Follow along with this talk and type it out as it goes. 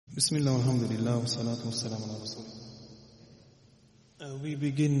Bismillah, alhamdulillah, wa salatu wa salam ala rasulullah. We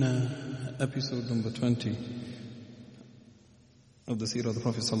begin episode number 20 of the Seerah of the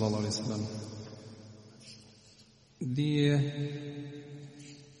Prophet sallallahu alaihi wasallam. The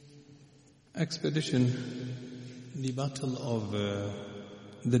expedition, the battle of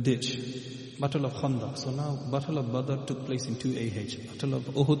the ditch, battle of Khandaq. So now, battle of Badr took place in 2 AH. Battle of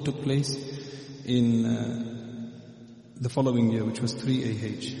Uhud took place in the following year, which was 3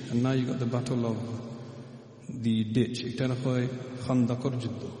 AH. And now you got the battle of the ditch. They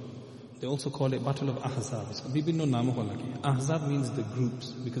also call it battle of Ahzab. Ahzab means the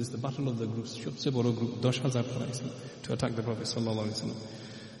groups, because it's the battle of the groups. Group, 10,000 to attack the Prophet sallallahu alaihi wasallam.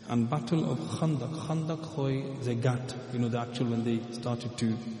 And battle of Khandaq hoy the gat, the actual, when they started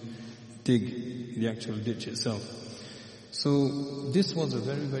to dig the actual ditch itself. So this was a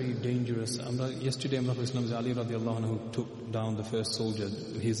very, very dangerous. Yesterday, Amr Islam Ali radiallahu anhu took down the first soldier.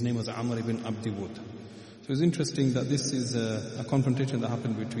 His name was Amr ibn Abdi Wud. So it's interesting that this is a confrontation that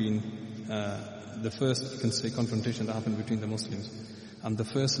happened between the first, you can say, confrontation that happened between the Muslims, and the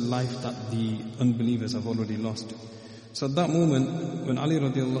first life that the unbelievers have already lost. So at that moment, when Ali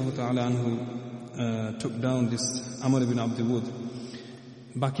radiallahu ta'ala anhu took down this Amr ibn Abdi Wud,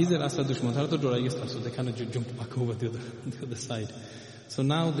 Baki's Asad Dushman, so they kind of jumped back over the other side. So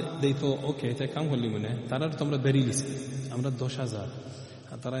now they thought, okay, they come Tarar Tomra Berilis, Amra Doshaza,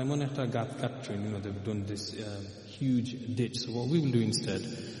 Taraimon after Gat Katrin, they've done this huge ditch. So what we will do instead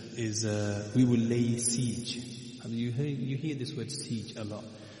is we will lay siege. And you hear this word siege a lot.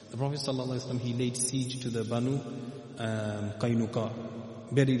 The Prophet sallallahu alaihi wasallam, he laid siege to the Banu Qainuqa,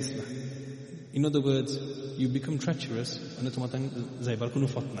 Berilis. In other words, you become treacherous, so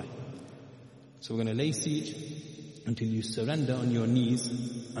we're going to lay siege until you surrender on your knees,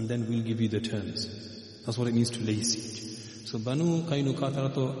 and then we'll give you the terms. That's what it means to lay siege. So Banu Qainuqa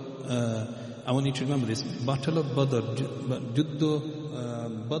Tarato, I want you to remember this. Battle of Badr,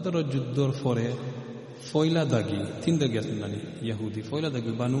 Badr Juddur Fore, Foila Dagi, Tindagas Yahudi, Foila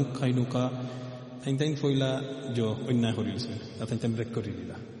Dagi, Banu Qainuqa, Tintain Foila Jo, Inna Horilus, Atantam Break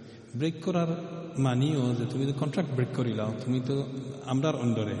Korilla. Break Korar Manio, that তুমি the contract break করিলাও, তুমি তো আমরার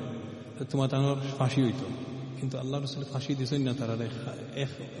অন্ডরে, তোমার তানোর ফাঁসি হইতো, কিন্তু আল্লাহ রাসূল ফাঁসি দিছেন না তারারে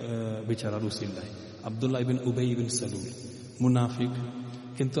এক বেচারা রসুললাই, আব্দুল্লাহ ইবনে উবাই ইবনে সালুল, মুনাফিক,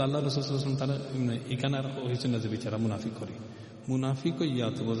 কিন্তু আল্লাহ রাসূল সাল্লাল্লাহু আলাইহি ওয়াসাল্লাম তারা এখানে আর হইছেন না যে বেচারা মুনাফিক করে, মুনাফিক ইয়া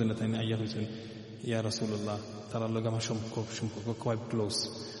তো বোঝেন না তাই না, আইয়া হইছেন ইয়া রাসূলুল্লাহ, তার লগে আমার সম্পর্ক quite close,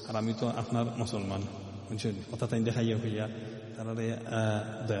 আর আমি তো আপনার মুসলমান, বুঝছেন, কথা তাই দেখাইয়া হইয়া তারারে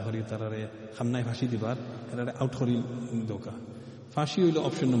দয়া করি তারারে খামনায় ফাঁসি দিবার, এটারে আউট করি দোকা। ফাঁসি হইল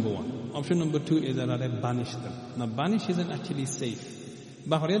option number 1. Option number 2 is that banish them. Now banish isn't actually safe.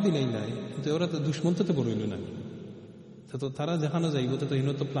 বাহরিয়া দিলেই নাই, কিন্তু ওরা তো দুশ্মন তো বড় হইল না, তো তারা যেখানে যাইব তো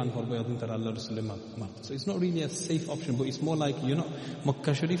হিনো তো প্ল্যান করবে এবং তারা আল্লাহ রাসূলের মারত। So it's not really a safe option, but it's more like,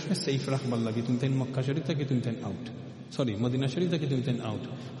 Mecca শরীফে safe রাখবার লাগে, তুমি তাই মক্কা শরীফ থেকে তুমি তাই আউট, মদিনা শরীফ থেকে তুমি তাই আউট,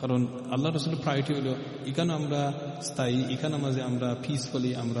 কারণ আল্লাহ রাসূলের প্রায়োরিটি হলো এখানে আমরা স্থায়ী, এখানে মাঝে আমরা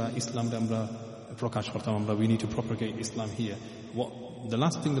পিসফুলি আমরা ইসলামকে আমরা প্রকাশ করতাম, আমরা we need to propagate Islam here. The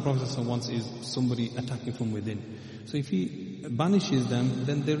last thing the Prophet wants is somebody attacking from within. So if he banishes them,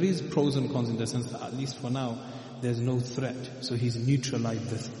 then there is pros and cons in the sense that at least for now there's no threat. So he's neutralized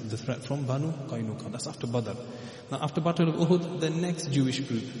the threat from Banu Qainuqa. That's after Badr. Now after Battle of Uhud, the next Jewish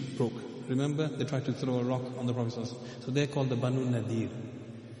group broke. Remember, they tried to throw a rock on the Prophet. So they're called the Banu Nadir.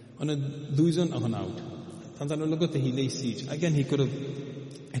 On a duizon of an out. He lay siege. Again, he could have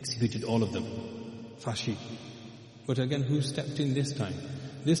executed all of them. Fashi. But again, who stepped in this time?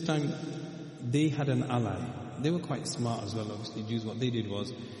 This time, they had an ally. They were quite smart as well, obviously. Jews, what they did was,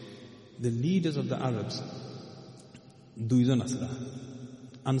 the leaders of the Arabs, duizon asla.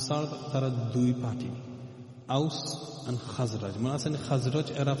 Ansar tara dui party. Aus and Khazraj. Manasan Khazraj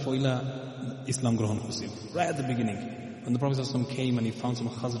era foila Islam grohan Muslim. Right at the beginning. When the Prophet ﷺ came and he found some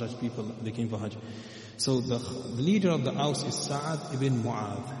Khazraj people, they came for Hajj. So the leader of the Aus is Sa'ad ibn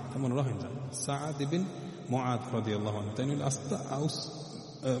Mu'adh. Sa'ad ibn Mu'adh radiallahu anhu. Then you'll ask the Aus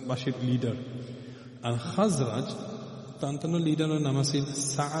Bashir leader. And Khazraj, Tantano leader of Namasil,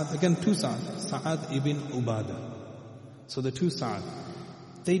 Sa'ad, again two Sa'ad ibn Ubadah. So the two Sa'ad,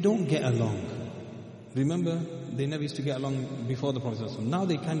 they don't get along. Remember, they never used to get along before the Prophet. Now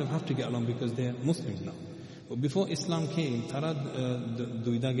they kind of have to get along because they're Muslims now. But before Islam came, Tara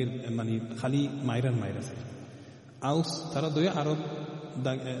Duidagir Mani Khali Maira said. Aus Tara Doya Arab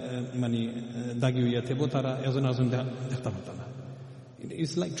Mani Dagiya Tebo Tara Yazunazun Dekhtavatala.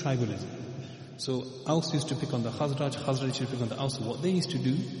 It's like tribalism. So Aus used to pick on the Khazraj used to pick on the Aus. What they used to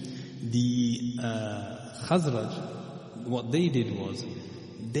do, the Khazraj, what they did was,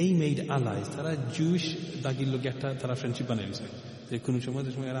 they made allies. Tara Jewish dagil loge ekta tara friendship banayছে যে কোন সময়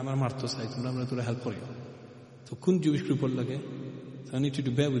এরা আমার মারতে চাই আমরা তোরা help করি তো কোন Jewish group লাগে so I need you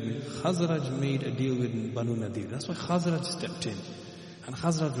to bear with me. Khazraj made a deal with Banu Nadir. That's why Khazraj stepped in, and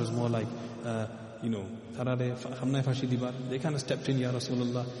Khazraj was more like tarare hamnai fashi dibar. They kind of stepped in, Ya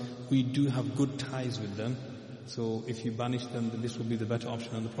Rasulullah, we do have good ties with them, so if you banish them, then this will be the better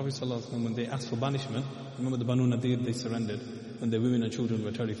option. And the Prophet ﷺ, when they asked for banishment, remember the Banu Nadir, they surrendered when their women and children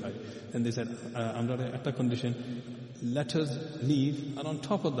were terrified. Then they said, under a condition, let us leave, and on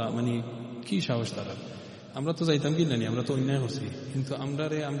top of that, mani ki সাহস তারা আমরা তো যাইতাম কি জানি আমরা তো অন্যায় করছি কিন্তু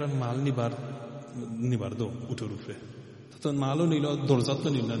আমরা মাল নিবার দো উঠোর উপরে তো মালও নিল দরজাত তো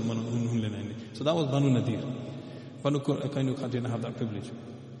নিল শুনলে নাইনি so that was Banu Nadir. Banu Qainuqa didn't have that privilege.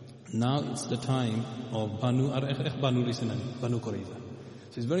 Now it's the time of Banu Risinani, Banu Qurayza.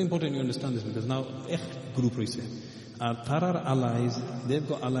 So it's very important you understand this because now group Risi are Tarar allies. They've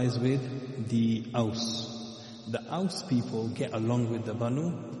got allies with the Aus. The Aus people get along with the Banu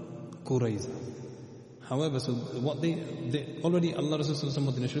Qurayza. However, so what they already Allah Rasul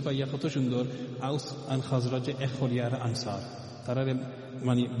sallallahu alaihi wasallam shrifa ya khato shundor Aus and Khazraj ek khoriyar ansar tarare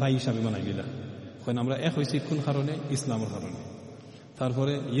mani bai hisabe manai gila কোন আমরা এক হইছি কোন কারণে ইসলামের কারণে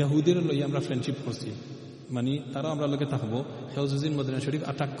তারপরে ইহুদির লই আমরা ফ্রেন্ডশিপ করছি মানে তারা আমরা লগে থাকবো হেউজুজিন মদিনা শরীফ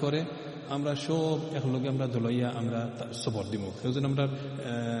অ্যাটাক করে আমরা সব একলগে আমরা দলাইয়া আমরা সাপোর্ট দিব হেউজন আমরা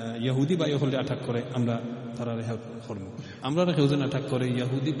ইহুদি বাই হলে অ্যাটাক করে আমরা তারারে হেল্প করব আমরা হেউজন অ্যাটাক করে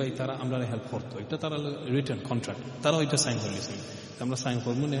ইহুদি বাই তারা আমরা হেল্প করতো এটা তারা রিটার্ন কন্ট্রাক্ট তারা ওইটা সাইন করেছে আমরা সাইন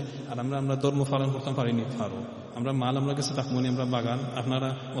করব না আর আমরা ধর্ম পালন করতে পারিনি পারো আমরা মাল আমরা কাছে থাকবো না আমরা বাগান আপনারা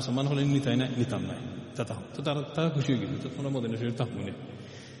মুসলমান হলে নিতাই না নিতাম না তো তারা খুশি হয়ে গেল তো তোমরা মদিনা শরীফ থাকবো না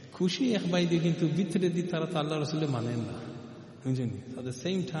খুশি এক বাই দিয়ে কিন্তু ভিতরে দিয়ে তারা তো আল্লাহ রাসূল মানেন না বুঝছেন at the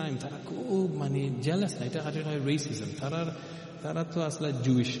same time তারা খুব মানে জেলাস না এটা হয় রেসিজম তারা তো আসলে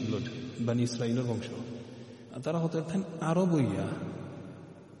জুইশ ব্লাড বনি ইসরাইলের বংশ তারা হতে থাকেন আরব হইয়া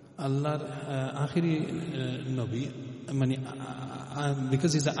আল্লাহর আখেরি নবী মানে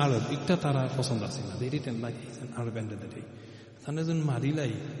because he's an Arab একটা তারা পছন্দ আছে না they didn't like he's an Arab end of the day তাহলে যখন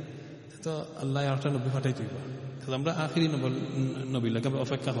মারিলাই তো আল্লাহ আরটা নবী পাঠাইতে হইবা তো আমরা আখেরি নবী লাগে আমরা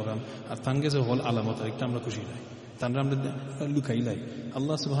অপেক্ষা করাম আর তানকে যে হল আলামত একটা আমরা খুশি নাই তানরা আমরা লুকাইলাই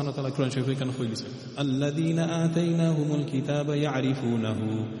আল্লাহ সুবহানাহু ওয়া তাআলা কোরআন শরীফে কেন কইলিছে আল্লাযীনা আতাইনাহুমুল কিতাবা ইয়ারিফুনাহু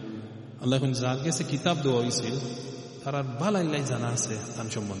আল্লাহ কোন যাকে সে কিতাব দেওয়া হইছিল তারা ভালোই জানা আছে তার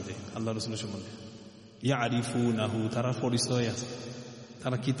সম্বন্ধে আল্লাহর রাসূলের সম্বন্ধে ইয়ারিফুনাহু তারা পরিচয় আছে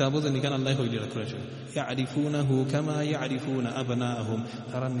তারা কিতাবও জানি কেন আল্লাহ কইলি রাখছে ইয়ারিফুনাহু কামা ইয়ারিফুনা আবনাআহুম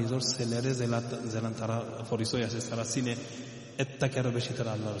তারা নিজের ছেলেরে জেলান তারা পরিচয় আছে তারা চিনে এত্তাকার বেশি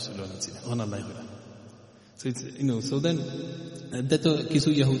তারা আল্লাহর রাসূলের চিনে আল্লাহ কইলা so it's so then that কিছু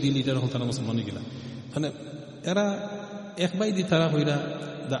ইহুদি লিডার হতারা মুসলমান গিলা মানে এরা এক বাই দি তারা হইরা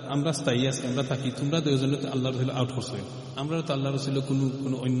আমরা স্থায়ী আছি আমরা থাকি তোমরা দুইজনে তো আল্লাহর রাসূল আউট করছো আমরা তো আল্লাহর রাসূল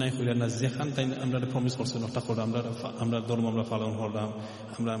কোনো অন্যায় কইরা না যেখান তাই আমরা প্রমিস করছো নটা করলাম আমরা ধর্ম আমরা পালন করলাম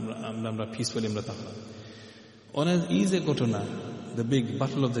আমরা পিসফুলি আমরা থাকলাম on an easy ঘটনা the big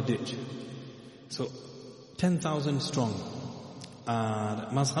battle of the ditch so 10,000 strong আর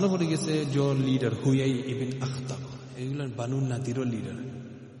মাঝখানে পড়ে গেছে জোর লিডার হুয়াই ইবনে আখতাব এগুলো বানু নাদিরর লিডার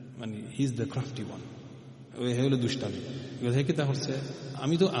মানে he is the crafty one ওই হলো দুষ্টামি এগুলো থেকে তা হচ্ছে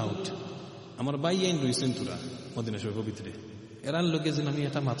আমি তো আউট আমার ভাই আইন রইছেন তোরা মদিনা শরীফের ভিতরে এরার লোকে যেন আমি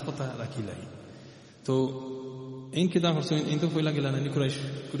একটা মাথা কথা রাখিলাই তো এই কিতা হচ্ছে এই তো কইলা গেলা না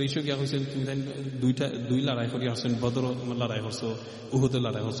কুরাইশ গিয়া হইছে তুমি দুই লড়াই করি হচ্ছেন বদর লড়াই করছো উহুদ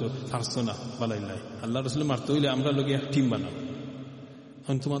লড়াই করছো পারছো না বালাইলাই আল্লাহ রাসূল মারতে হইলে আমরা লোকে এক টিম বানাও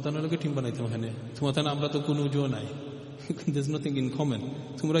এখন তোমার তার লোকে টিম বানাইতাম এখানে তোমার তার আমরা তো কোনো জো নাই there's nothing in common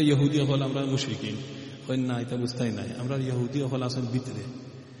তোমরা ইহুদি হল আমরা মুশরিকিন হয় না এটা বুঝতেই নাই আমরা ইহুদি হল আসেন ভিতরে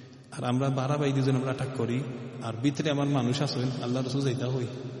আর আমরা বারা বাই দুজন আমরা অ্যাটাক করি আর ভিতরে আমার মানুষ আসেন আল্লাহ রাসূল যাইতা হই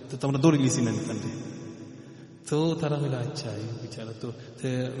তো তোমরা দৌড়ে লিছি না এখান থেকে তো তারা হইলো আচ্ছা এই বিচারা তো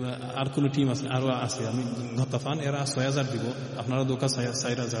আর কোনো টিম আছে আরো আছে আমি গতাফান এরা ৬,০০০ দিব আপনারা দোকা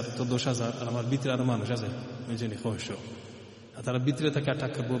 ৪,০০০ তো ১০,০০০ আর আমার ভিতরে আরো মানুষ আছে ওই জন্য খোশ তারা ভিতরে তাকে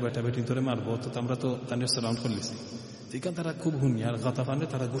অ্যাটাক করবো বেটা বেটি ধরে মারবো তো আমরা তো তাদের সারাউন্ড করে লিছি এখানে তারা খুব হুনি আর গতাফানে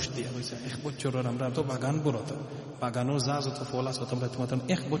তারা গোষ্ঠী হয়েছে ১ বছরের আমরা তো বাগান বড় তো বাগানও যা যত ফল আছে আমরা তোমার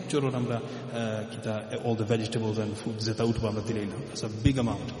 ১ বছরের আমরা কিতা all the vegetables and food যেটা উঠবো আমরা দিলেই না বিগ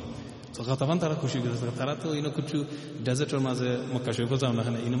অ্যামাউন্ট তো গতাফান তারা খুশি গেছে তারা তো কিছু ডেজার্টের মাঝে মক্কা শরীফ যাও না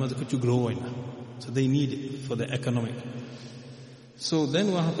এখানে এর মাঝে কিছু গ্রো হয় না so they need for the economic so then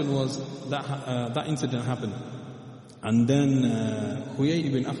what happened was that incident happened and then Huyay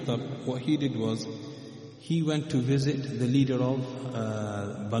ibn Akhtar what he did was he went to visit the leader of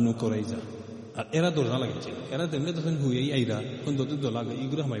Banu Qurayza আর এরা দরজা লাগাইছে, এরা তেমনি তখন হুয়েই আইরা কোন দরজা লাগা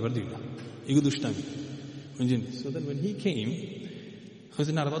এগুলো হামাইবার দিল না, এগুলো দুষ্টামি বুঝলেন। So that when he came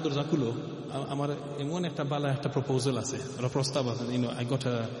হয়েছে না আবার দরজা খুলো, আমার এমন একটা বালা একটা প্রপোজাল আছে, ওরা প্রস্তাব আছে, I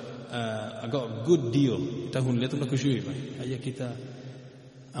got a good deal, এটা শুনলে তোমরা খুশি হইবা। আইয়া কিতা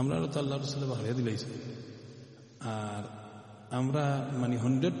আমরা তো আল্লাহ রাসূল বাহিরে দিলাইছি, আর আমরা মানে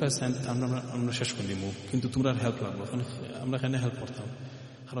 100% আমরা শেষ করে দিব, কিন্তু তোমরা হেল্প লাগবে। আমরা এখানে হেল্প করতাম,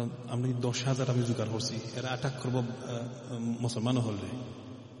 কারণ আমি 10,000 আমি জোগাড় করছি, এরা অ্যাটাক করবো মুসলমান হলে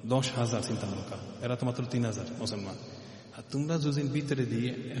 10,000 চিন্তা নৌকা, এরা তো মাত্র 3,000 মুসলমান। আর তোমরা যদিন ভিতরে দিয়ে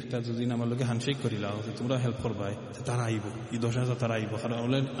একটা যদিন আমার লোকে হ্যান্ডশেক করিলাও তোমরা হেল্প করবাই, তারা আইব, এই 10,000 তারা আইব, কারণ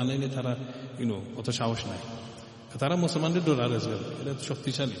অনলাইনে তারা অত সাহস নাই, তারা মুসলমানদের ডরার আসবে, এটা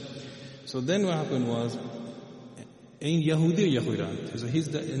শক্তিশালী। So then what happened was in Yahudi Yahudan, so he's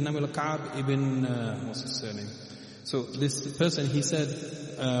the name of Ka'b ibn what's his surname. So this person, he said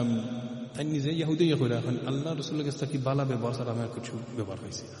তাই নিজে ইহুদি হইরা, এখন আল্লাহ রাসূলের কাছে কি বালা ব্যবহার ছাড়া আমার কিছু ব্যবহার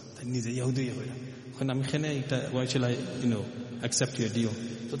হয়েছে না, তাই নিজে ইহুদি হইরা এখন আমি এখানে এটা why shall I accept your deal,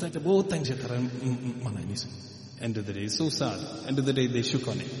 তো তাই একটা বহুত টাইম সে তারা মানায় নিছে। End of the day, so sad, end of the day they shook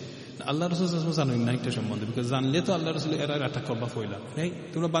on it. আল্লাহ রাসূল জানেন না একটা সম্বন্ধে, বিকজ জানলে তো আল্লাহ রাসূল এরা অ্যাটাক করবা ফইলা, এই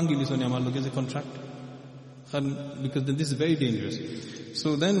তোমরা বাঙ্গি লিছো নি আমার লোকে যে contract, because then this is very dangerous. So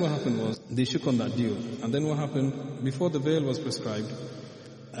then what happened was they shook on that deal, and then what happened before the veil was prescribed,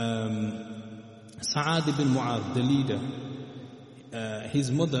 Sa'ad ibn Mu'adh, the leader, his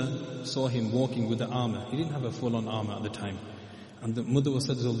mother saw him walking with the armor. He didn't have a full-on armor at the time, and the mother was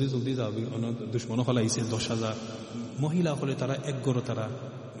said, "These are dushman khala ise 10,000 mohila hole tara ek goro tara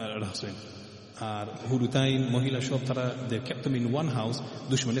rahsen." আর হুরুতাইন মহিলা সব তারা they kept them in one house,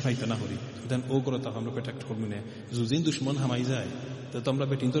 দুশমনে ফাইতা না হরি, দেন ও করে তাকে আমরা protect করব না, যদিন দুশমন হামাই যায় তো আমরা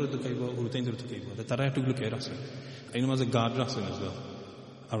বেটিন ধরে তো খাইব, হুরুতাইন ধরে তো খাইব, তারা একটুগুলো কে রাখছে, এই মাঝে গার্ড রাখছেন as well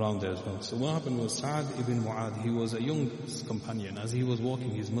around there as well. So what happened was Sa'ad ibn Mu'adh, he was a young companion. As he was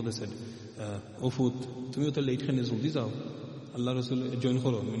walking, his mother said, Ofut, তুমি তো লেট খানে জলদি যাও, আল্লাহ রাসূল জয়েন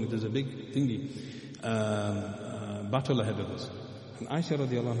করো, there's a big thingy battle ahead of us. And Aisha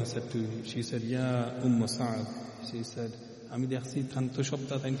radiallahu anha said to him, she said, Ya Sa'ad, she said, আমি দেখছি তান তো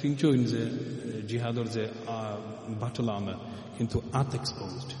সপ্তাহ তাই ফিনচো যে জিহাদর যে battle armor, কিন্তু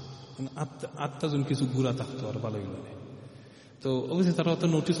exposed, আত্মা যখন কিছু গুড়া থাকতো আর ভালো হইল না। তো অবশ্যই তারা অত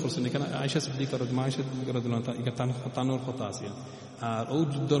নোটিস করছেন, এখানে আয়েশা সিদ্দিকা রাদিয়াল্লাহু আনহা এটা তানোর কথা আছে, আর ও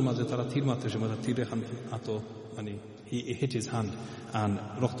যুদ্ধের মাঝে তারা তীর মারতে সময় তীরে হাতো মানে he hit his hand and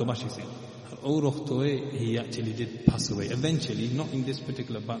রক্ত বাসিছে, আর ও রক্ত he actually did pass away eventually, not in this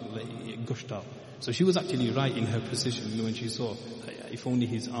particular battle, it gushed out. So she was actually right in her position when she saw if only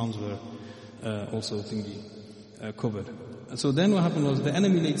his arms were also covered. And so then what happened was the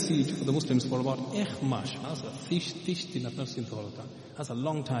enemy laid siege for the Muslims for about 1 mass. That's a that's a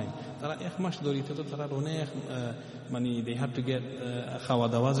long time. Tara 1 মাস ধরে তো তারা অনেক মানে they had to get খাওয়া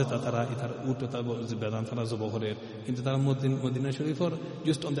দাওয়া যেটা তারা এটার উটটা বেদান তারা জবহরের, কিন্তু তারা মদিনা শরীফের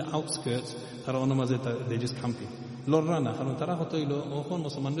just on the outskirts তারা অনমাজে they just camping লড়রা না, কারণ তারা হতো হইলো ওখন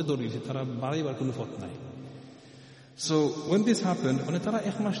মুসলমানদের দৌড়িয়েছে, তারা বাড়াইবার কোনো পথ নাই। So when this happened, মানে তারা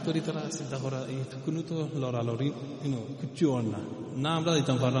 1 মাস ধরে তারা চিন্তা করা কোনো তো লড়ালড়ি কিচ্ছু না আমরা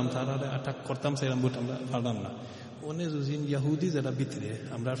দিতাম পারলাম, তারা অ্যাটাক করতাম সেরকম বুট আমরা পারলাম না। অনেক যদিন ইয়াহুদি যারা ভিতরে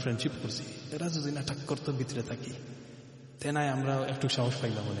আমরা ফ্রেন্ডশিপ করছি, এরা যদিন অ্যাটাক করতো ভিতরে থাকি তেনাই আমরা একটু সাহস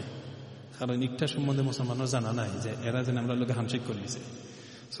পাইলাম মনে, কারণ একটা সম্বন্ধে মুসলমানরা জানা নাই যে এরা যেন আমরা লোকে হ্যান্ডশেক করে দিছে।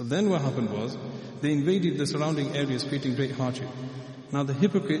 So then what happened was they invaded the surrounding areas, creating great hardship. Now the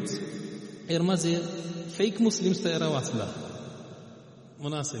hypocrites, এর মাঝে ফেক মুসলিমস তো এরাও আসলা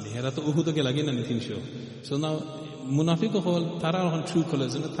মনে আসেনি, এরা তো উহুদকে লাগে না 300। সো না মুনাফিক হল তারা এখন ট্রু হলের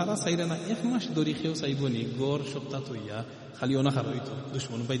জন্য তারা চাইরা না 1 মাস ধরে খেয়েও চাইব নি গড় সপ্তাহ তৈয়া খালি অনাহার হইতো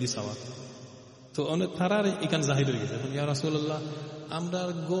দুশ্মন পাই দি চাওয়া, তো অনেক তারার এখান জাহির হয়ে গেছে, ইয়া রাসূলুল্লাহ আমরা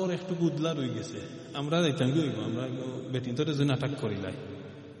গড় একটু গুদলা রয়ে গেছে, আমরা যাইতাম গইব, আমরা বেটিন তোর জন্য attack করিলাই।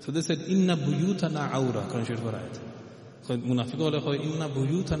 So they said inna buyutana aura, Quran Sharif ayat. মুনাফিক হলে হয় ইন্না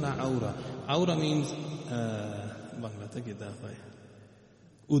বুয়ুতানা আউরা, আউরা মিন্স বাংলাতে কি দা হয়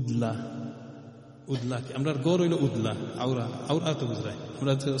উদলা, উদলা কি আমরা গড় হইল উদলা, আউরা আউরা তো বুঝাই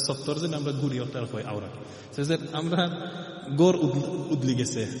আমরা সত্তর দিন আমরা ঘুরি ওটার হয় আউরা, আমরা গড় উদলি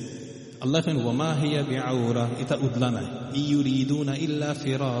গেছে। আল্লাহ কেন ওয়ামা হিয়া বিআউরা, এটা উদলা নাই, ইউরিদুনা ইল্লা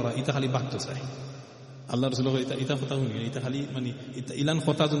ফিরারা, এটা খালি বাক্য চাই। আল্লাহ রাসূল এটা কথা শুনি, এটা খালি মানে এটা ইলান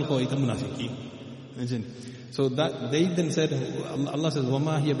কথা যখন কয় এটা মুনাফিকি, বুঝছেন? So that they then said, Allah says,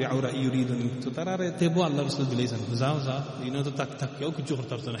 "Wama hiya bi'aura yuridun." So tarare tebo Allah Rasul bilaysan. Zao to tak keu kichu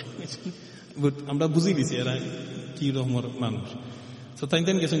kortar to nai. But amra buzi lisi era ki rohmor manush. So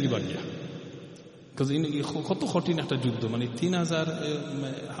tainten gesen dibadia. because কত কঠিন একটা যুদ্ধ, মানে 3,000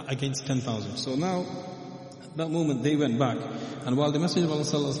 against 10,000. So now at that moment they went back, and while the Messenger of Allah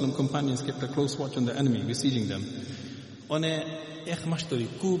sallallahu alaihi wasallam companions kept a close watch on the enemy besieging them, one এক মাস ধরে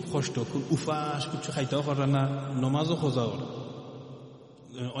খুব কষ্ট, খুব উফাস, কিছু খাইতেও পারে না, নামাজও খোঁজা ওর,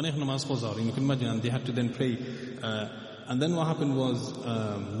 অনেক নামাজ খোঁজা ওর, you can imagine, and they had to then pray. And then what happened was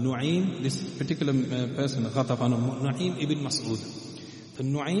Nu'aym, this particular person, Ghatafan, Nu'aym ibn Mas'ud. So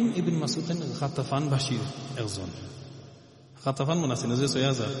Nu'aym ibn Mas'ud and Ghatafan Bashir Erzon. Ghatafan Munasin, as I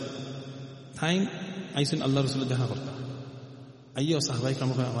say, time I said Allah Rasul দেখা করতাম, আইয়া সাহাবাই কাম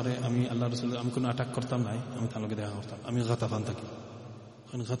করে আমারে, আমি আল্লাহ রাসূল, আমি কোনো অ্যাটাক করতাম নাই, আমি তার লগে দেখা করতাম, আমি গাতাফান থাকি,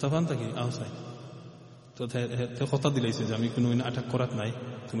 কারণ গাতাফান থাকি আউসাই তো তে কথা দিলাইছে যে আমি কোনো অ্যাটাক করাত নাই,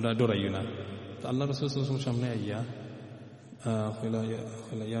 তোমরা ডরাইও না। তো আল্লাহ রাসূল সাল্লাল্লাহু আলাইহি ওয়াসাল্লাম সামনে আইয়া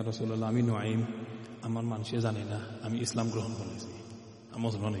কইলা ইয়া রাসূলুল্লাহ, আমি নুআইম, আমার মানুষে জানে না আমি ইসলাম গ্রহণ করেছি, আমি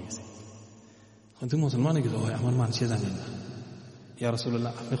মুসলমান হয়ে গেছি। তুমি মুসলমান হয়ে গেছো? হয়, আমার মানুষে জানে না। ইয়া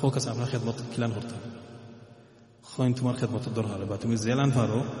রাসূলুল্লাহ, আপনি কোন কাছে আপনার খেদমত কিলান করতেন? হয় তোমার খেদমতের দরকার, বা তুমি জেলান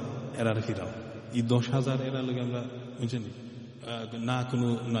পারো এরা ফিরাও, এই 10,000 এরা লগে আমরা বুঝছেন না, কোনো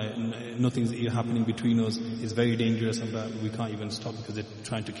nothing is happening between us, is very dangerous, and we can't even stop because they're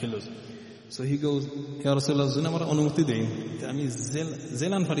trying to kill us. So he goes, ইয়া রাসূলুল্লাহ, যদি আমার অনুমতি দেন আমি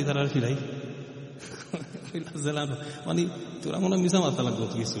জেলান পারি তারা ফিরাই। জেলান মানে তোরা মনে মিসামাত লাগবে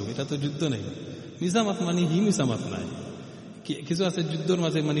কিছু, এটা তো যুদ্ধ নেই, মিসামাত মানে হি মিসামাত নাই, কিছু আছে যুদ্ধের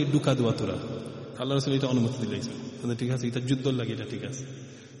মাঝে মানে ডুকা দেওয়া তোরা। আল্লাহ রাসূল এটা অনুমতি দিলেন, ঠিক আছে, এটা যুদ্ধ লাগে, এটা ঠিক আছে।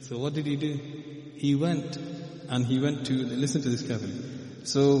 So what did he do? He went to listen to this carefully.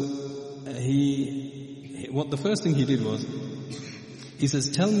 So what the first thing he did was, he says,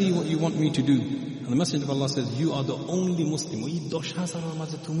 tell me what you want me to do. And the Messenger of Allah says, you are the only Muslim. ওই 10,000 এর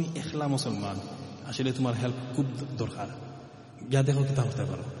মাঝে তুমি একলা মুসলমান, আসলে তোমার help খুব দরকার, যা দেখো কি তা করতে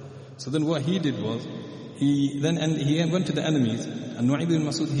পারো। So then what he did was, he went to the enemies, and Nu'aym ibn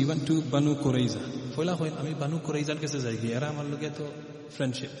Mas'ud, he went to Banu Qurayza. ফয়লা coin আমি বানু কুরাইজার কাছে যাই, এরা আমার লগে তো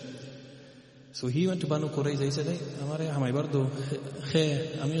friendship. So he went to Banu Qurayza, he said, আমারে হামাইবার দো খে,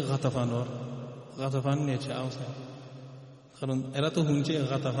 আমি গাতাফান নিয়েছে আওসা, কারণ এরা তো শুনছে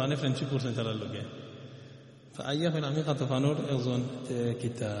গাতাফানে ফ্রেন্ডশিপ করছেন তার লগে। তো আইয়া হয় আমি গাতাফানোর একজন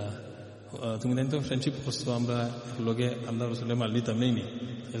কিতা, তুমি জানি তো ফ্রেন্ডশিপ করছো, আমরা লগে আল্লাহ রাসূলের মাল নিতাম নেই নি,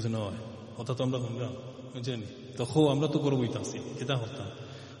 এজন্য হয় অত তো আমরা শুনলাম, বুঝছেন? তো আমরা তো করবো ইতাছি, এটা করতাম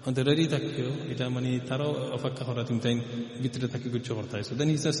রেডি থাকলেও, এটা মানে তারাও অপেক্ষা করা, তুমি তাই ভিতরে থাকি কিছু করতে হয়। So then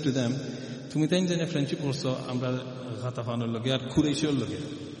he says to them, তুমি তাই যে ফ্রেন্ডশিপ করছো আমরা গাতাফানের লগে আর কুরাইশের লগে,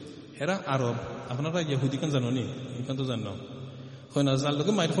 এরা আরব, আপনারা ইহুদি কান জানো নি? এখান তো জানো হয় না, যার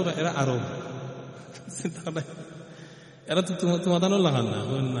লগে মাইর করা এরা আরব, এরা তো তোমাদের লাগান না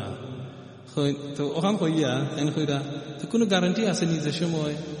হয় না। তো ওখান কইয়া এন কইরা তো কোনো গ্যারান্টি আছে নি যে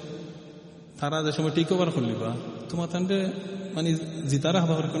সময় তারা যে সময় টেক ওভার করলিবা তোমার তান্ডে মানে জিতারা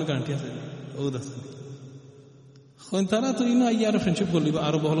হবার কোনো গ্যারান্টি আছে? ও আছে তারা তো ইনো আইয়া আরো ফ্রেন্ডশিপ করলিবা,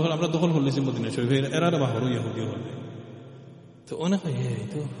 আরো বহল হল, আমরা দখল করলেছি মদিনা শরীফ, এরা বাহর ইহুদি হলে তো অনেক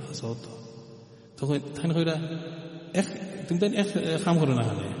তো আসত তখন থান কইরা তুমি তাই এক কাম করো না,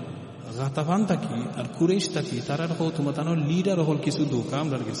 হানে গাতাফান থাকি আর কুরাইশ থাকি, তারা তোমার তার লিডার হল কিছু দোকা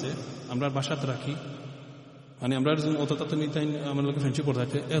আমরা গেছে, আমরা বাসাত রাখি, মানে আমরা অতটা তো নিতাই আমার লোক ফ্রেন্ডশিপ করতে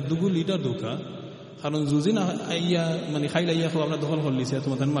থাকে, দুগু লিডার দোকা, কারণ যদি না আইয়া মানে খাইলে আইয়া আমরা দখল করলিছি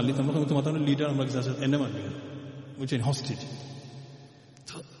তোমার মারলি, তোমার লিডার আমরা কিছু আছে এনে মারলি, বুঝছেন, হস্টেজ।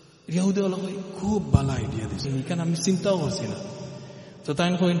 ইহুদি হলো খুব ভালো আইডিয়া দিয়েছে, এখানে আমি চিন্তাও করছি না। তো তাই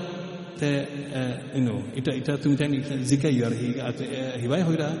কইন এটা তুমি তাই জিকাই আর হিবাই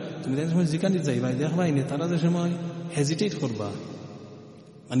হইরা তুমি তাই সময় জিকা নিতে যাইবা, দেখবাই নি তারা যে সময় হেজিটেট করবা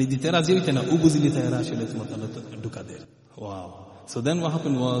মানে দিতে রাজি হইতে না, ও বুঝলি তাই এরা আসলে তোমার তাহলে ঢুকা দেয়। Wow. So then what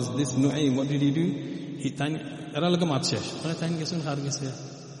happened was, this Nu'aym, what did he do? এরা লোকে মাছ শেষ, মানে তাই গেছেন হার গেছে,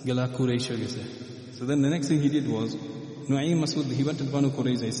 গেলা কুরাইশ হয়ে গেছে। So then the next thing he did was, Nu'aym Mas'ud, he went to Banu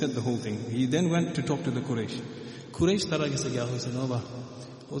Qurayza, he said the whole thing. He then went to talk to the Quraysh তারা গেছে গিয়া হয়েছে না বা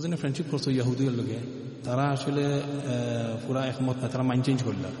ও জন্য ফ্রেন্ডশিপ করছো ইয়াহুদির লোকে, তারা আসলে পুরা একমত না, তারা মাইন্ড চেঞ্জ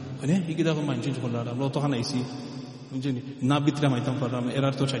করলাম, হ্যাঁ কি দেখো মাইন্ড চেঞ্জ করলাম, আমরা অতখান আইসি বুঝলি না, ভিতরে মাইতাম পারলাম,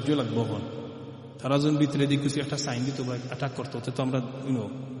 এরার তো সাহায্য লাগবো এখন, তারা যখন ভিতরে দিয়ে কিছু একটা সাইন দিত বা অ্যাটাক করতো, তো আমরা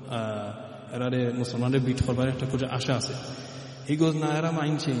এরারে মুসলমানদের বিট করবার একটা করে আশা আছে। হি গোজ না, এরা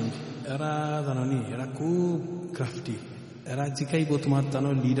মাইন্ড চেঞ্জ, এরা জানো নি, এরা খুব ক্রাফটি, এরা জিকাইব তোমার জানো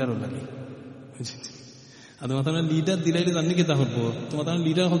লিডারও লাগে, আর তোমার তার লিডার দিলাইলে জানি কেতা করবো, তোমার তার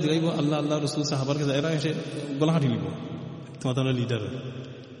লিডার হল দিলাইব আল্লাহ রসুল সাহাবার কাছে, এরা এসে গলা হাঁটি নিব তোমার তার লিডার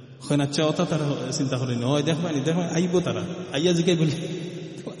হয় না, চাওতা তারা চিন্তা করে নয়, দেখবানি দেখবা আইব, তারা আইয়া জিকাই বলি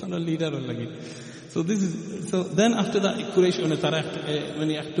তোমার তার লিডারও লাগে। So then after that Quraysh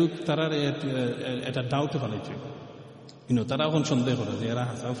তারা একটা ডাউট ফেলেছে, তারা এখন সন্দেহ করে যে এরা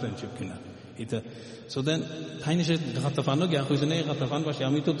হাসাও ফ্রেন্ডশিপ কিনা এটা। সো দেন তাইনি সে গাতাফানও গিয়া কইছে না, গাতাফান পাশে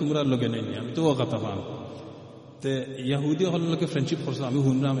আমি তো তোমরা লগে নেই, আমি তো গাতাফান তে ইয়াহুদি হল লোকে ফ্রেন্ডশিপ করছো, আমি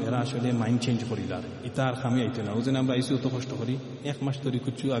শুনলাম এরা আসলে মাইন্ড চেঞ্জ করিলার, ইটা আর খামি আইতে না, ওই জন্য আমরা আইসি অত কষ্ট করি, 1 মাস ধরে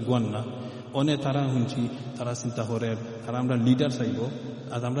কিছু আগুয়ান না অনে তারা শুনছি, তারা চিন্তা করে তারা আমরা লিডার চাইব,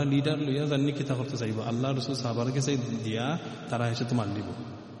 আর আমরা লিডার লইয়া জানি কিতা করতে চাইব, আল্লাহ রসুল সাহাবার কাছে দিয়া তারা এসে তো মার দিব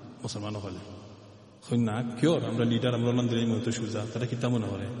মুসলমান হলে হইন না কিয় আমরা লিডার আমরা দিলে মতো সুজা তারা কিতা মনে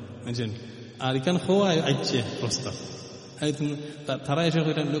করে বুঝছেন। আর এখান হওয়া আইছে প্রস্তাব, তারা এসে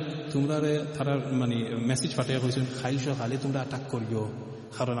কইলেন লোক তোমরা তারা মানে মেসেজ পাঠিয়ে কইছেন খাইলছো খালি তোমরা অ্যাটাক করিও,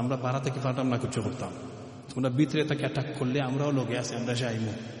 কারণ আমরা বাড়া থেকে ফাটাম না কিছু করতাম, তোমরা ভিতরে তাকে অ্যাটাক করলে আমরাও লগে আছি, আমরা এসে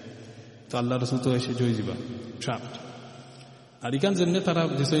আইমু। তো আল্লাহ রসুল তো এসে জয় দিবা ট্রাপড। আর এখান জন্য তারা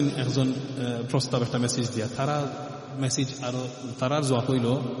দিয়েছেন একজন প্রস্তাব একটা মেসেজ দিয়া, তারা মেসেজ আরো তারার জবাব হইল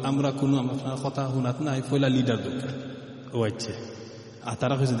আমরা কোনো আপনার কথা শুনাত নাই, পয়লা লিডার দরকার ও আইছে। আর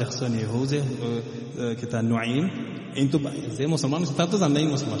তারা কইছে দেখছো নি হো যে কিতা নুআইম এই তো যে মুসলমান তার তো জানাই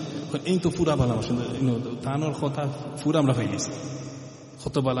মুসলমান এই তো পুরা ভালো তানোর কথা পুরা আমরা পাইছি,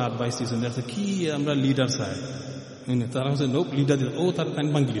 কত বালা অ্যাডভাইস দিয়েছেন দেখছে কি আমরা লিডার চাই, তারা হচ্ছে লোক লিডার দিল, ও তার টাইম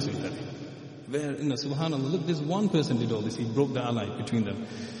ভাঙ্গি দিয়েছে তাদের। Where, subhanAllah, look, this one person did all this. He broke the ally between them.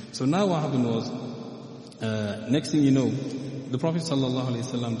 So now what happened was, next thing you know, the Prophet sallallahu alaihi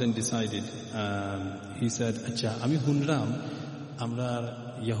wasallam then decided, he said, acha, ami hunram, amra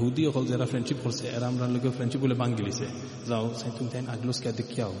Yahudi okol jara friendship korche, era amra loge friendship bole bangilise. Jao, sai tum tayn aglos ke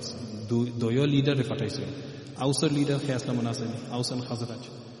dekhiao. Doyo leader re pataise. Ausar leader khasla munasib, Aus and Khazraj.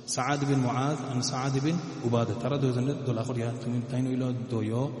 Sa'ad bin Mu'adh and Sa'ad bin Ubadah. Tara doyone dola khoriya, tum tayn oilo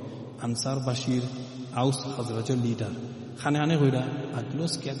doyo answer Bashir আউস হাজরাজের leader খানে আনে হইরা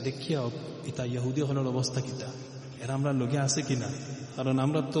আগলোস কে দেখিয়াও এটা ইহুদি হলের অবস্থা কিতা, এরা আমরা লগে আছে কিনা, কারণ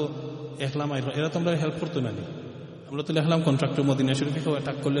আমরা তো একলাম এরা তো আমরা হেল্প করতো না, আমরা তো লেখলাম কন্ট্রাক্টর মদিনা শরীফে কেউ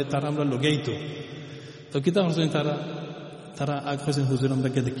অ্যাটাক করলে তারা আমরা লগেই তো কিতা হচ্ছেন তারা আগ হয়েছেন হুজুর আমরা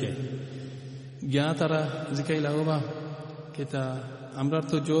কে দেখিয়াই গিয়া তারা জিকাইলা বাবা কেতা আমরা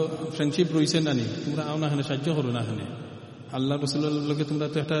তো যে ফ্রেন্ডশিপ রয়েছে নানি, তোমরা আও না এখানে সাহায্য করো না, এখানে আল্লাহ রসুলের লোকে তোমরা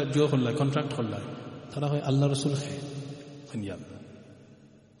তো একটা জো করলাই কন্ট্রাক্ট করলাই, তারা হয় আল্লাহ রসুল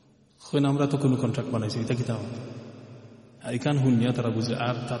খেন আমরা তো কোনো কন্ট্রাক্ট বানাইছি এটা কি তাও এখান শুনিয়া তারা বুঝে,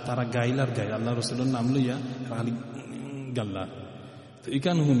 আর তারা গাইলার গায় আল্লাহ রসুলের নাম লইয়া খালি গাল্লা, তো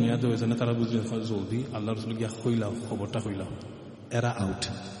এখান শুনিয়া তো ওইজনে তারা বুঝলে জলদি আল্লাহ রসুল গিয়া হইলাও খবরটা হইলাও, এরা আউট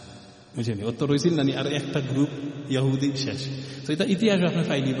বুঝেনি, ও তো রয়েছিল নানি আর একটা গ্রুপ ইহুদি শেষ। তো এটা ইতিহাস আপনি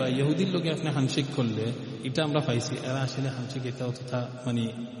পাইনি বা ইহুদির লোকে আপনি হ্যান্ডশেক করলে এটা আমরা পাইছি, এরা আসলে হ্যান্ডশেক এটা অতটা মানে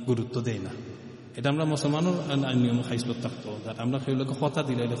গুরুত্ব দেয় না, এটা আমরা মুসলমানের নিয়ম খাইসলত থাকতো, আমরা সেই লোকে কথা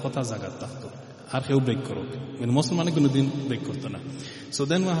দিলে কথা জাগাত থাকতো আর কেউ ব্রেক করো, কিন্তু মুসলমানে কোনোদিন ব্রেক করতো না। সো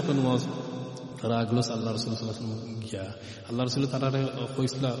দেন ওয়াট হ্যাপেন্ড ওয়াজ তারা আগলোস আল্লাহ রসুল গিয়া আল্লাহ রসুল তারা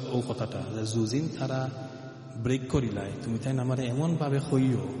কইসলা ও কথাটা জুজিন তারা ব্রেক করিলাই, তুমি তাই আমার এমন ভাবে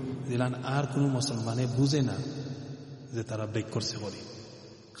হইও দিলান আর কোনো মুসলমানে বুঝে না যে তারা ব্রেক করছে করি,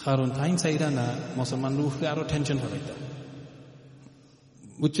 কারণ তাই চাইরা না মুসলমানদের উপরে আরো টেনশন হলাইতা,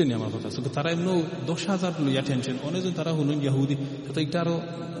 বুঝছেন আমার কথা। তারা এমন 10,000 লইয়া টেনশন অনেকজন তারা হলেন ইহুদি, তো এটা আরো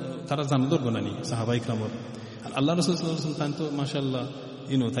তারা জানো ধরবো না নি সাহাবা ইকরামর, আর আল্লাহ রসুল তাই তো মাশাআল্লাহ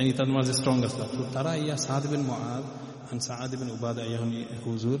তাই তার মাঝে স্ট্রং আসলা, তো তারা ইয়া সাদ বিন মুআদ আর সাদ বিন উবাদা ইয়া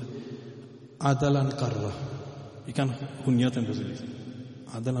হুজুর আদালান কাররা এখান হুনিয়াতেন বুঝলি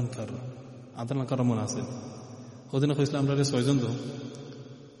আদালান কাররা মনে আছে ওদিনে কইসলাম আমরা 6 জন তো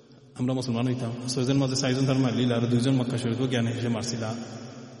আমরা মুসলমান হইতাম, 6 জন মাঝে 4 জন তার মারলিল আর 2 জন মক্কা শরীফ জ্ঞান হিসেবে মারছিলা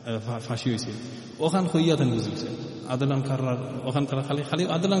ফাঁসি হয়েছে, ওখান হইয়াতেন বুঝলিছে আদালান কাররার, ওখান তারা খালি খালি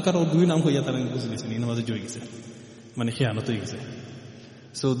আদালান কাররার 2 নাম হইয়া তারা বুঝলিছেন এই নামাজে জয় গেছে, মানে খেয়ানত হয়ে গেছে।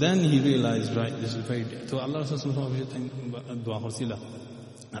 So then he realized, right, this is very dead. So Allah dua করছিল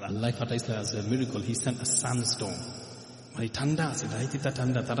আর আল্লাহ ফাটাইছিল as a miracle, he sent a sandstorm, মানে ঠান্ডা আছে রাইতিটা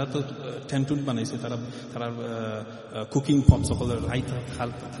ঠান্ডা, তারা তো টেন্টুন বানাইছে, তারা কুকিং পট সকল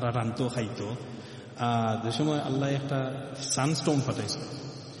তারা রানতো খাইতো, আর যে সময় আল্লাহ একটা সানস্টর্ম ফাটাইছে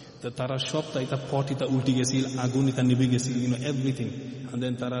তো তারা সব তাইটা পট ইটা উল্টি গেছিল, আগুন ইটা নিভে গেছিল, এভরিথিং, and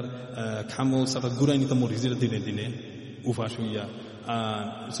then তারা খামো সারা গুড়াই নিতে মরিছিল দিনে দিনে উপাস হইয়া,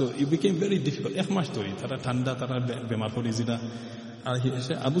 so it became very difficult, 1 মাস ধরে তারা ঠান্ডা তারা বেমার পড়েছিল। আর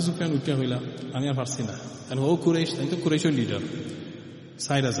আবু সুফিয়ান উঠে হইলা আমি আর পারছি না, কারণ ও কুরাইশ, তাই তো কুরাইশের লিডার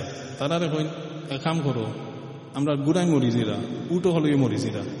 4,000, তারা হইল কাম করো আমরা গুড়াই মরিজিরা উটো হলো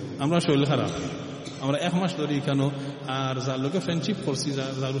মরিজিরা, আমরা শরীর খারাপ, আমরা 1 মাস ধরে কেন, আর যার লোকে ফ্রেন্ডশিপ করছি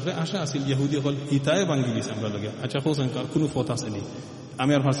যার উপরে আশা আছিল ইহুদি হল ইতায় ভাঙ্গি দিয়েছে আমরা লোকে, আচ্ছা হোসেন কার কোনো পথ আসেনি,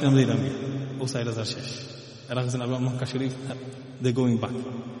 আমি আর ভাবছিলাম যে ও সাইরা যা শেষ এরা হচ্ছেন আবার মক্কা শরীফ দে গোয়িং ব্যাক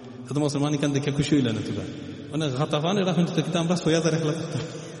তো মুসলমান এখান দেখে খুশি হইলেন তুবা মানে গাতাফান এরা কিন্তু কিন্তু আমরা 6000 একলা করতাম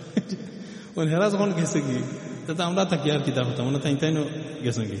ওই হেরা যখন গেছে কি তো আমরা থাকি আর কিতাব হতাম মানে তাই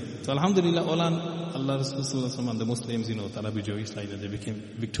গেছে কি তো আলহামদুলিল্লাহ ওলান Allah Rasulullah and the Muslims, তারা বিজয়ী Israel, they became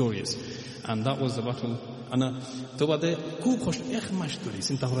victorious. And that was the battle. And তো বাদে খুব কষ্ট এক মাস ধরে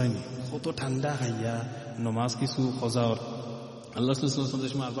চিন্তা করাইনি কত ঠান্ডা খাইয়া নমাজ কিছু খজার আল্লাহ Rasulullah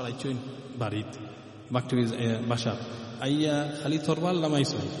দেশ আরবার আইছেন বাড়িত back to his বাসা আইয়া খালি তরবাল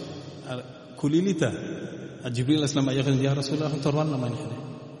নামাইছে আর খুলিলিতা আর জিবরিল ইসলাম আইয়া ইয়া রাসূলুল্লাহ তরবাল নামাইনি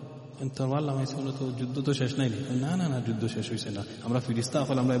তরবাল নামাইছে তো যুদ্ধ তো শেষ নাই না যুদ্ধ শেষ হইছে না আমরা ফিরিস্তা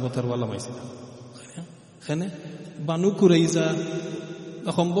হল আমরা এবার তরবাল নামাইছি এখানে বানু কুরাইজা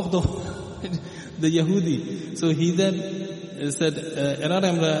সম্ভবত the Yahudi so he then said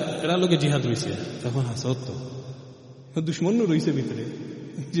এরা লোকে জিহাদ হইছে তখন হাসত তো দুশমন রইছে ভিতরে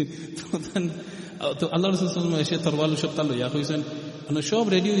তো আল্লাহ রাসূল সাল্লাল্লাহু আলাইহি ওয়াসাল্লাম এসে তরবাল সব তাল ইয়া কইছেন মানে সব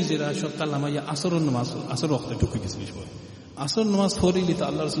রেডি হইছে এরা সব তাল নামাইয়া আসর নামাজ আসর ওয়াক্তে ঢুকে গেছিল সবাই আসর নামাজ পড়িলি তো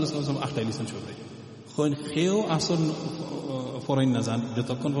আল্লাহ রাসূল সাল্লাল্লাহু আলাইহি ওয়াসাল্লাম আটটাইলেন সবাই কেউ আসর পড়েন না জান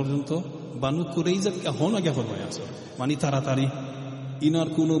যতক্ষণ পর্যন্ত বানু কুরাইজা হন আগে পড়বে আসর মানে তাড়াতাড়ি ইনার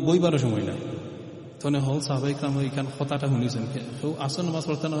কোনো বইবারও সময় নাই তখন হল সাহাবায়ে কেরাম এখান কথাটা শুনিছেন কেউ আসর নামাজ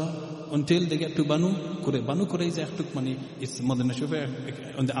পড়তে না until they get to Banu Qurayza একটু মানে it's Madinah Shufar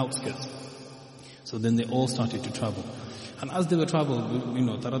on the outskirts so then they all started to travel and as they were travel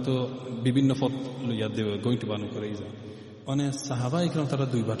তারা তো বিভিন্ন পথ লইয়া they were going to Banu Qurayza অনেক সাহাবায়ে কেরাম তারা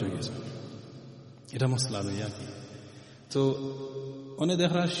দুই বাট হয়ে গেছে এটা মশলা লইয়া কি তো অনেক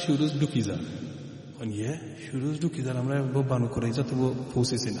দেখা সুরজ ঢুকি যায় সুরজ ঢুকি যায় আমরা বানু Qurayza তো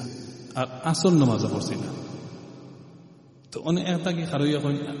পৌঁছেছি না আর আসর নামাজ পড়ছি না তো অনেক একটাকে খারইয়া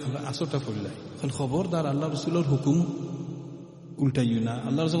আমরা আসরটা পড়লাই এখন খবরদার আল্লাহ রাসূলের হুকুম উল্টাইও না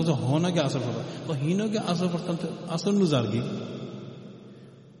আল্লাহ রাসূল হন আগে আসর পড়া ও হিনকে আসর পড়তাম তো আসর নুজারগি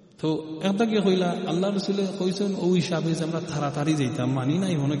তো একটাকে কইলা আল্লাহ রাসূলে কইছেন ওই হিসাবে যে আমরা তাড়াতাড়ি যাইতাম মানি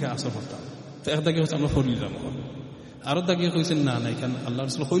নাই হনকে আসর পড়তাম তো একটাকে হচ্ছে আমরা পড়লিলাম আরো তাকে কইছেন না কারণ আল্লাহ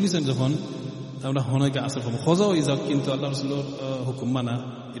রাসূল কইলিছেন যখন আমরা হনকে আসর পড়ব খোঁজা হয়ে যাক কিন্তু আল্লাহ রাসূলের হুকুম মানা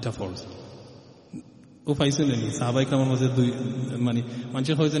এটা ফরজ ও পাইছিলেন সাহাবায়ে কেরামের মধ্যে দুই মানে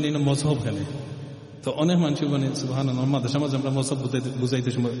মানুষের হয়েছে না মযহব খেলে তো অনেক মানুষ মানে সুবহানাল্লাহ মাদ্রাসা মাঝে আমরা মযহব বুঝাইতে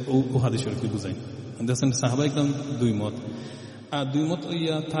সময় ও হাদিস শরীফ বুঝাই দেখেন সাহাবায়ে কেরাম দুই মত আর দুই মত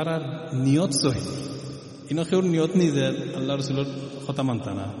ইয়া তারার নিয়ত সহি কেউ নিয়ত নেই যে আল্লাহ রাসূলের কথা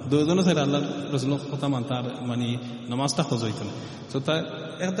মানতা না দুজনে চাই আল্লাহ রাসূলের কথা মানতা আর মানে নামাজটা খোঁজ হইত না তো তাই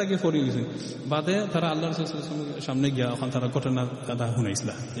একটাকে পড়ে গেছে বাদে তারা আল্লাহ রাসূলের সামনে গিয়া ওখান তারা ঘটনা কথা শুনাইছিল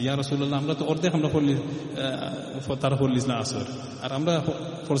ইয়া রাসূলুল্লাহ আমরা তো অর্ধেক আমরা পড়লি তারা পড়লিস না আসর আর আমরা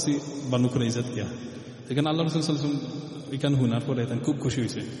পড়ছি বানু কুরাইজা গিয়া এখানে আল্লাহ রাসূল সাল্লাল্লাহু আলাইহি ওয়াসাল্লাম এখানে হুনার পরে খুব খুশি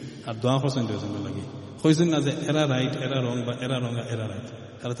হয়েছে আর দোয়া করছেন লাগে কইছেন না যে এরা রাইট এরা রং বা এরা রং এরা রাইট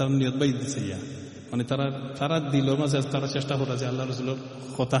তারা নিয়ত বাই দিছে ইয়া মানে তারা দিলর মাঝে তারা চেষ্টা করা যে আল্লাহ রাসূলের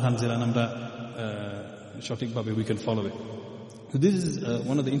কথা হানজিরান আমরা সঠিকভাবে we can follow it. So this is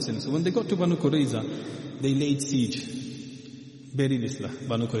one of the incidents. So when they got to Banu Qurayza, they laid siege. Buried Islam,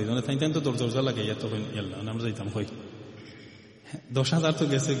 Banu Qurayza. মানে তাই তো দরজা লাগাইয়া তখন ইয়াল্লাহ আমরা যাইতাম কই 10,000 তো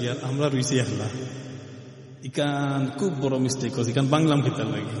গেছে গিয়া আমরা রইছি আল্লাহ ইকান খুব বড় মিস্টেক হইছে ইকান বাংলাম কিতাল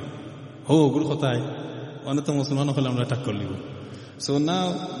লাগি ওগুলো কথায় অনেক তো মুসলমান হলে আমরা টাক করলিব So now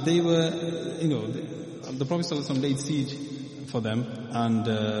they were, the Prophet ﷺ laid siege for them, and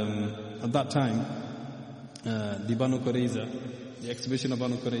at that time, the Banu Qurayza, the exhibition of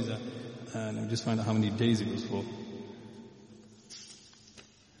Banu Qurayza, and let me just find out how many days it was for.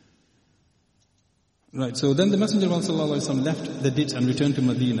 Right, so then the Messenger of Allah ﷺ left the ditch and returned to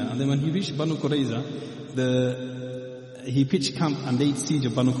Medina, and then when he reached Banu Qurayza, he pitched camp and laid siege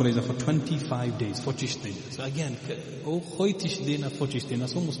of Banu Qurayza for 25 days, 40 days. So again, 40 days,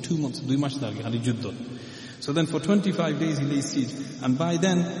 that's almost 2 months, 2 months juddot. So then for 25 days he laid siege, and by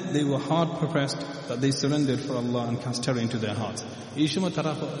then they were hard pressed that they surrendered for Allah and cast terror into their hearts. এই সময়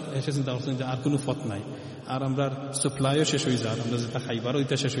তারা এসে চিন্তা করছেন যে আর কোনো পথ নাই, আর আমরা সাপ্লাইও শেষ হয়ে যার, আমরা যেটা খাইবারও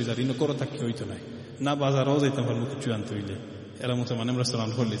এটা শেষ হয়ে যার, ইনো করো থাকি হইতো নাই, না বাজারও যাইতাম পারবো কিছু আনতে হইলে।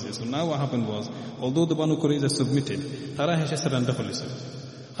 So now what happened was, although the Banu Qurayza submitted, তারা হেসে সারেন্ডার করলিছে।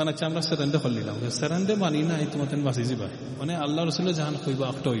 কারণ আমরা সারেন্ডার করলিলাম, সারেন্ডার মানি না এই তোমাদের বাঁচি যাবা, মানে আল্লাহ রাসূলের জাহান কইবা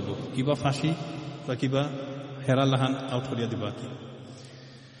একটা হইব, কিবা ফাঁসি বা কিবা হেরা লাহান আউট করিয়া দিবা কি,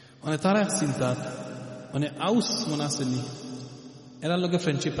 মানে তারা এক চিন্তা, মানে আউস মনে আসেনি, এরার লগে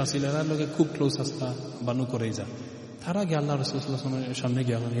ফ্রেন্ডশিপ আছিল, এরার লগে খুব ক্লোজ আসতা বানু Qurayza। তারা গিয়ে আল্লাহ রাসূল সাল্লাল্লাহু আলাইহি ওয়াসাল্লামের সামনে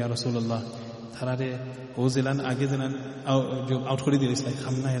গিয়া ইয়া রাসূলুল্লাহ, তারারে ও জেলান আগে জেলান আউট করে দিল,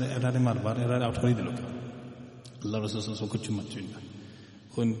 খামনা এরারে মারবার, এরারে আউট করে দিল। আল্লাহ রাসূল সাল্লাল্লাহু আলাইহি ওয়াসাল্লাম কিছু মানছেন না,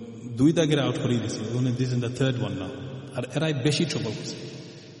 দুই দাগের আউট করিয়ে দিছে, this is the third one now. আর এরাই বেশি ট্রাবল করছে।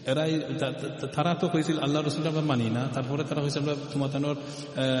 এরাই তারা তো হয়েছিল আল্লাহ রসুল আমরা মানি না, তারপরে তারা হয়েছে আমরা তোমার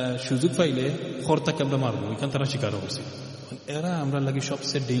সুযোগ পাইলে খরতাকে আমরা মারবো, এখান তারা স্বীকার করছি। এরা আমরা লাগি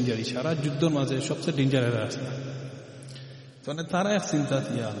সবচেয়ে ডেঞ্জারি, সারা যুদ্ধের মাঝে সবচেয়ে ডেঞ্জার এরা আছে। মানে তারা এক চিন্তা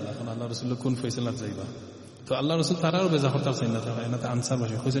ইয়া আল্লাহ, এখন আল্লাহ রসুল কোন ফয়সালা যাইবা। তো আল্লাহ রসুল তারাও বেজা করতে চাই না, তারা এনাতে আনসার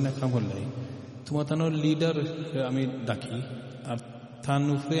বসে হয়েছে না কাম করলাই তোমার লিডার আমি ডাকি আর থান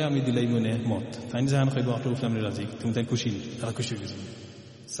উপরে আমি দিলাই মনে মত তাই জাহান খাইব অটো উপরে আমি রাজি, তুমি তাই খুশি, তারা খুশি হয়ে গেছে।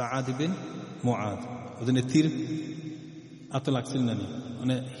 সাআদ ইবনে মুআদ ওদের তীর এত লাগছিল না,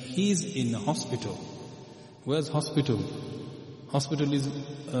 মানে he is in hospital. Was hospital? Hospital is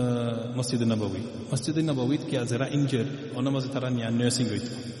Masjid Nabawi. মসজিদ নববীত কি যারা ইনজার্ড ওনার মাঝে তারা নিয়ে নার্সিং হইত।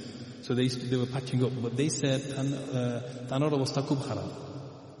 So they were patching up, but they said তানোর অবস্থা খুব খারাপ,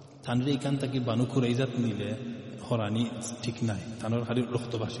 তানরে এখান থেকে বানু খুরাইজাত নিলে হরানি ঠিক নাই, তানোর খালি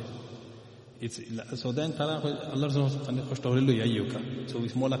রক্ত ভাসে। So then তারা আল্লাহর তাদের কষ্ট হলে লইয়া ইয়োকা, so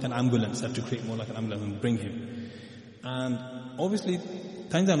it's more like an ambulance, have to create more like an ambulance and bring him, and obviously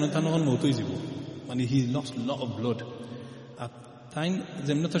তাই জানো তানোর মত হয়ে যাব, মানে he lost a lot of blood. আর তাই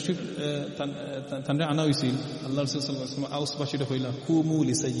যেমন তশরিফ তানরে আনা হয়েছিল আল্লাহ রাসূল সাল্লাল্লাহু আলাইহি ওয়াসাল্লাম আউসবাসীরা হইলা কুমু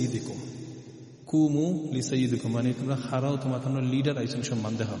লিসাইয়্যিদিকুম, কুমু লিসাইয়্যিদিকুম, মানে তোমরা খারাও, তোমার লিডার আইছেন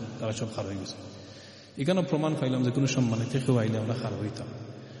সম্মান দেখাও। তারা সব খারাপ হয়ে গেছে। এখানে প্রমাণ পাইলাম যে কোনো সম্মানে কেউ আইলে আমরা খারাপ হইতাম,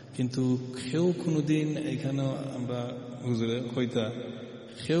 কিন্তু কেউ কোনোদিন এখানে আমরা হুজুরে কইতা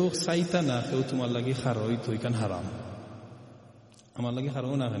কেউ চাইতা না কেউ তোমার লাগে খারাপ হইতো, এখানে হারাম। আমার লাগে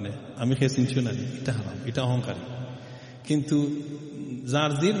হারাও না, এখানে আমি খেয়ে চিনছিও না, এটা হারাম, এটা অহংকারী। কিন্তু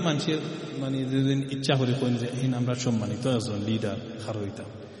যার দিন মানুষের মানে যেদিন ইচ্ছা করে কইন যে আমরা সম্মানিত একজন লিডার খারাপ হইতাম,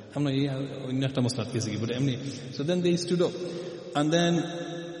 আমরা এই অন্য একটা মশলা পেয়েছি কি বলে এমনি। So then they stood up and then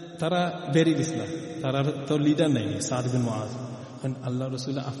তারা বেরিয়ে দিছিল, তারা তো লিডার নেই। সাদ বিন মুআজ আল্লাহ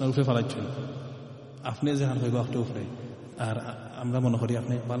রসুল আপনার উপরে ফেলাচ্ছিল, আপনি যেখান হইব আপনার উপরে, আর আমরা মনে করি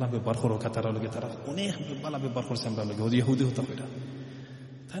আপনি বালা ব্যবহার করো, তারা লোকে তারা অনেক বালা ব্যবহার করছে আমরা লোকে ইহুদি হতাম এটা।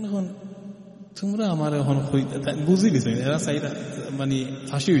 তাই এখন তোমরা আমার এখন বুঝি গেছে এরা চাইরা মানে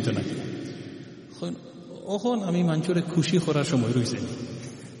ফাঁসি হইতো নাকি। এখন আমি মানুষের খুশি করার সময় রয়েছে,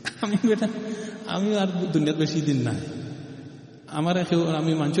 আমি আর দুনিয়ার বেশি দিন নাই, আমার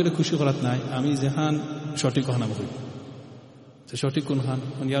আমি মানুষের খুশি করার নাই, আমি যেখান সঠিক হন আমি হইব। সঠিক কোন খান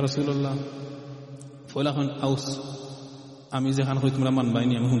ইয়া রাসূলুল্লাহ ফয়লা খান আউস, আমি যেখান হই তোমরা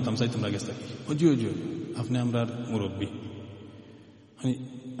মানবাইনি, আমি শুনতাম চাই তোমরা গেছ থাকি জিও জিও আপনি আমরা মুরব্বী,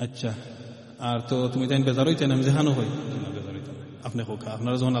 আচ্ছা আর তো তুমি তাই বেজার হইতেন, আমি যেখানো হই বেজার হইতেন আপনি হোক।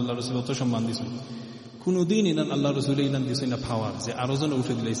 আপনারা যখন আল্লাহ রসুল অত সম্মান দিছিল, কোনোদিন ইনান আল্লাহ রসুল ইনান দিয়েছে না পাওয়ার যে আরো জন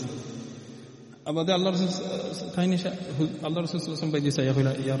উঠে দিলাইছে আমাদের আল্লাহ রসুল কাহিনী। আল্লাহ রসুল বাই দিয়েছে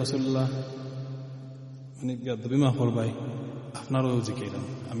ইয়া রাসূলুল্লাহ মানে বিমা করবাই আপনারও জিকাইলাম,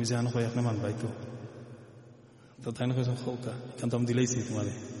 আমি যেখানে হয় আপনি মানবাই তো তাই না কেছেন খৌকা এখান তো আমি দিলাইছি তোমার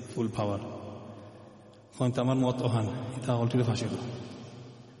ফুল পাওয়ার, হয়তো আমার মত ওহান এটা অলরেডি ফাঁসি হল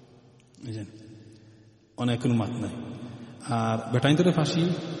বুঝলেন, অনেক কোনো মাত নাই। আর বেটাইন তোরে ফাঁসি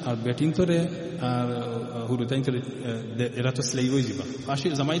আর ব্যাটিং তোরে আর হুরুতাইন তোরে এরা তো স্লেভ হয়ে যাবা, ফাঁসি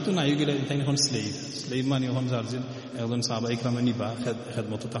জামাই তো নাই গেলে তাই এখন স্লেভ মানে এখন যার যে একজন সাহাবা ইকরামে নিবা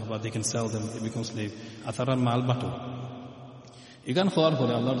খেদমত তাহবা দেখেন সেল দেম বিকাম স্লেভ, আর তারা মাল বাটো। এখান হওয়ার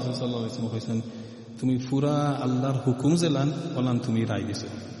পরে আল্লাহ রাসূল সাল্লাল্লাহু আলাইহি ওয়াসাল্লাম কইছেন তুমি পুরা আল্লাহর হুকুম জেলান বলান তুমি রায় দিছো,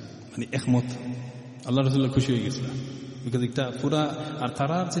 মানে একমত। আল্লাহ রাসূল খুশি হয়ে গেছিল বিকজ একটা পুরা। আর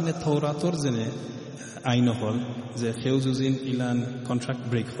তারা জেনে তৌরাতর জেনে আইন হল যে কেউ যদি ইলান কন্ট্রাক্ট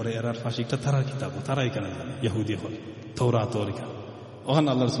ব্রেক করে এরার ফাঁসিটা তারার কিতাব, তারা এখানে ইহুদি হল তৌরাতর এখানে। ওখানে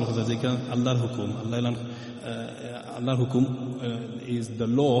আল্লাহ রাসূল বলেছেন যে আল্লাহর হুকুম, আল্লাহর হুকুম is the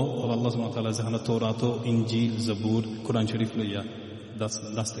law of Allah সুবহানাহু ওয়া তাআলা, যেখানে তৌরাত, ইনজিল, জবুর, কোরআন শরীফ লইয়া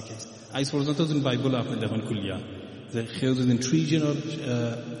that's the case. আজ পর্যন্ত যদি বাইবেল আপনি দেখেন খুলিয়া যে কেউ যদি ট্রিজনের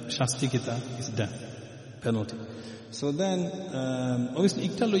শাস্তি কিতা is death penalty. So then obviously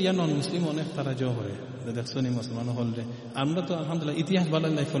একটা লইয়া নন মুসলিম অনেক তারা জয় করে দেখছেন মুসলমান হলে। আমরা তো আলহামদুলিল্লাহ ইতিহাস ভালো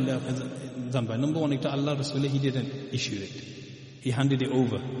লাইফ করলে আপনি জানবেন। নম্বর ওয়ান, একটা আল্লাহ রসুল he didn't issue it, he handed it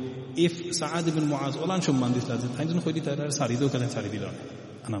over. If Saad ibn Muadh ওলান সম্মান দিছিল যে তাই জন্য কইদি তারা সারি দিও কেন সারি দিল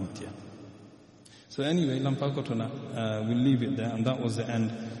আনামতিয়া। So anyway, lampa kotona, we'll leave it there, and that was the end.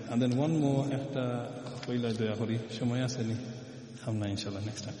 And then one more after koila doya hori shomoy aseni hamna inshallah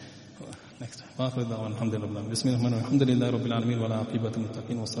next time. Wa akhir da'wan alhamdulillah. Bismillahir rahmanir rahim. Alhamdulillahi rabbil alamin wa la aqibatu lil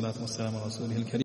muttaqin was salatu was salam ala rasulihil karim.